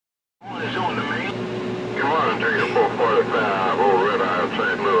on the main. Come on, take it 445 over RedEye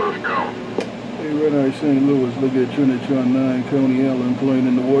St. Louis, come. Hey, RedEye St. Louis, look at Trinitron9, Coney Island playing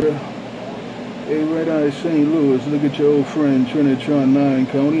in the water. Hey, RedEye St. Louis, look at your old friend Trinitron9,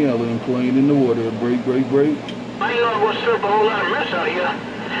 Coney Island playing in the water. Break, break, break. I ain't know I was going to serve a whole lot of mess out here.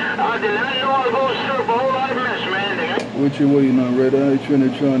 I did not know I was going to serve a whole lot of mess, man. What you waiting on, RedEye?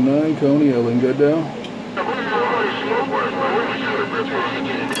 Trinitron9, Coney Island, got down?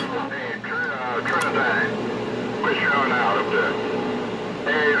 Quit showing out up there.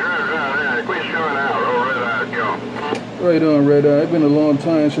 Hey, Trinitron9, quit showing out. Oh, RedEye, go. Right on, RedEye. It's been a long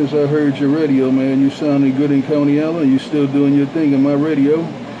time since I heard your radio, man. You sounding good in Coney Island. You still doing your thing in my radio.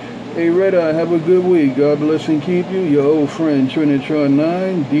 Hey, RedEye, have a good week. God bless and keep you. Your old friend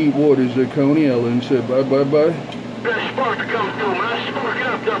Trinitron9, deep waters of Coney Island. Said bye, bye, bye. That spark to come through, man. I spark it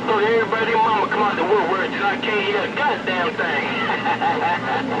up, though. Everybody, mama come out the woodwork and I can't hear a goddamn thing.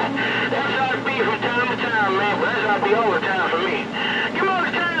 That's how it be from time to time, man. But that's how it be all the time for me. Come on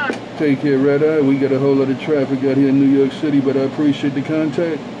to town. Take care, RedEye. We got a whole lot of traffic out here in New York City, but I appreciate the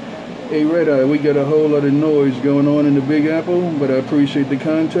contact. Hey, RedEye, we got a whole lot of noise going on in the Big Apple, but I appreciate the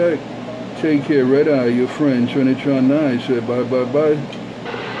contact. Take care, RedEye. Your friend Trinitron9 said bye, bye, bye.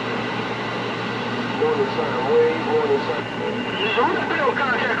 Don't put no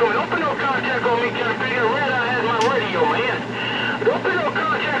contact on me. Don't put no contact on me, Caterpillar. RedEye has my radio, man. Don't put no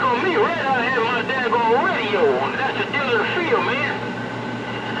contact on me. RedEye has my daggone radio. That's the deal of the field, man.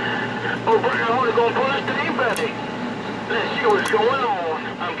 Oh, BrownHornet gonna pull this thing back. Let's see what's going on.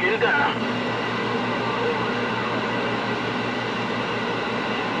 I'm getting down.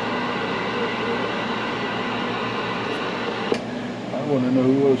 I want to know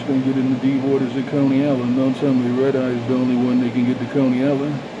who else can get in the deep waters of Coney Island. Don't tell me RedEye is the only one that can get to Coney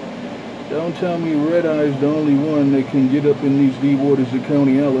Island. Don't tell me RedEye is the only one that can get up in these deep waters of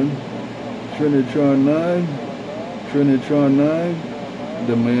Coney Island. Trinitron9,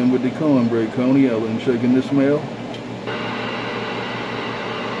 the man with the cornbread, Coney Island, checking this mail.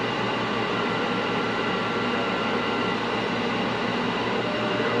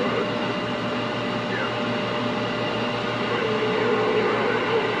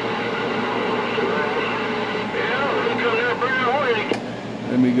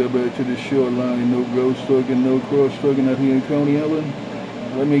 Let me go back to the shoreline. No ghost talking, no cross talking out here in Coney Island.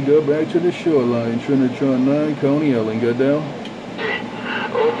 Let me go back to the shoreline. Trinitron9, Coney Island. Got down?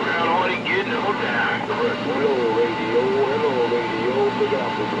 Oh, BrownHornet getting on down. Hello, radio. Big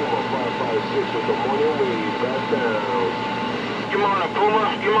Apple, Puma 556 with the morning wave. Back down. Come on, Puma.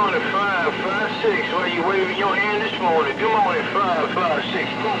 Come on at 556. Why you waving your hand this morning? Come on at 556.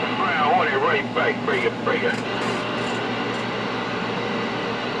 Puma, BrownHornet right back. Break it.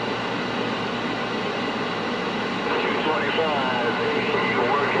 25, you're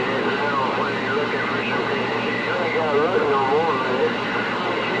working it now when you're looking for some things. You ain't got to look no more, man.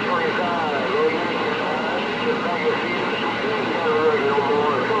 225, oh, you bag of feeders, you ain't got to look no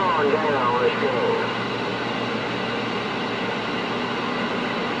more. Come on down, let's go.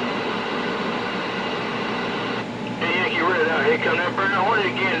 Hey, Yankee RedEye, here come that BrownHornet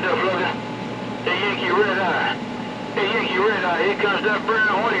again, Duff Logan. Hey, Yankee RedEye. Hey, Yankee RedEye, here comes that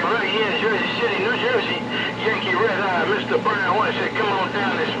BrownHornet right here in Jersey City, New Jersey. Yankee RedEye, Mr. BrownHornet said, come on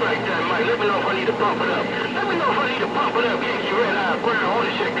down and strike that mic. Let me know if I need to pump it up. Let me know if I need to pump it up. Yankee RedEye,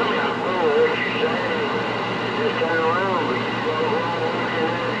 BrownHornet said, come here. Oh, what you saying? This time around, but you got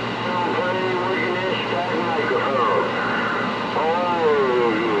working this stack microphone. Oh,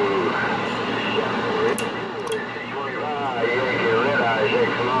 25, Yankee RedEye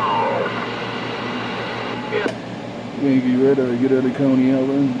said, come on. Yeah. Yankee RedEye, get out of Coney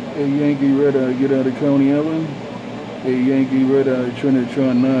Island. Hey, Yankee RedEye, get out of Coney Island. Hey, Yankee RedEye,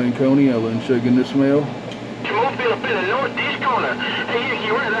 Trinitron9, Coney Island, checking this mail. Mobile up in the northeast corner. Hey, Yankee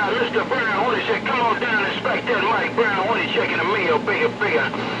RedEye, Mr. BrownHornet said, come on down and spike that mic. BrownHornet checking the mail, bigger.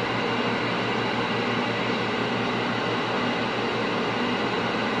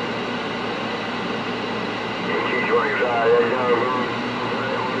 Yankee 25,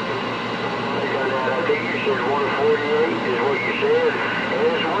 I think you said 148 is what you said, and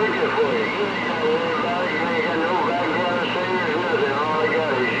it's working for you. You ain't got to worry about it. You ain't got no background singers, nothing. All I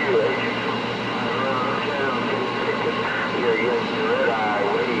got is you. You're Yankee RedEye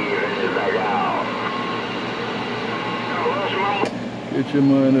wave and it's back out. Get your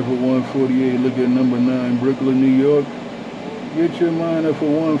mind up for 148, look at number 9, Brooklyn, New York. Get your mind up for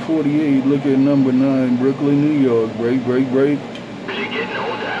 148, look at number 9, Brooklyn, New York. Break. Getting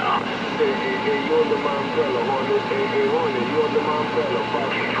on down. You on the umbrella, Hornet. You on the umbrella,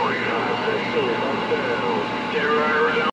 Fox 25. Get right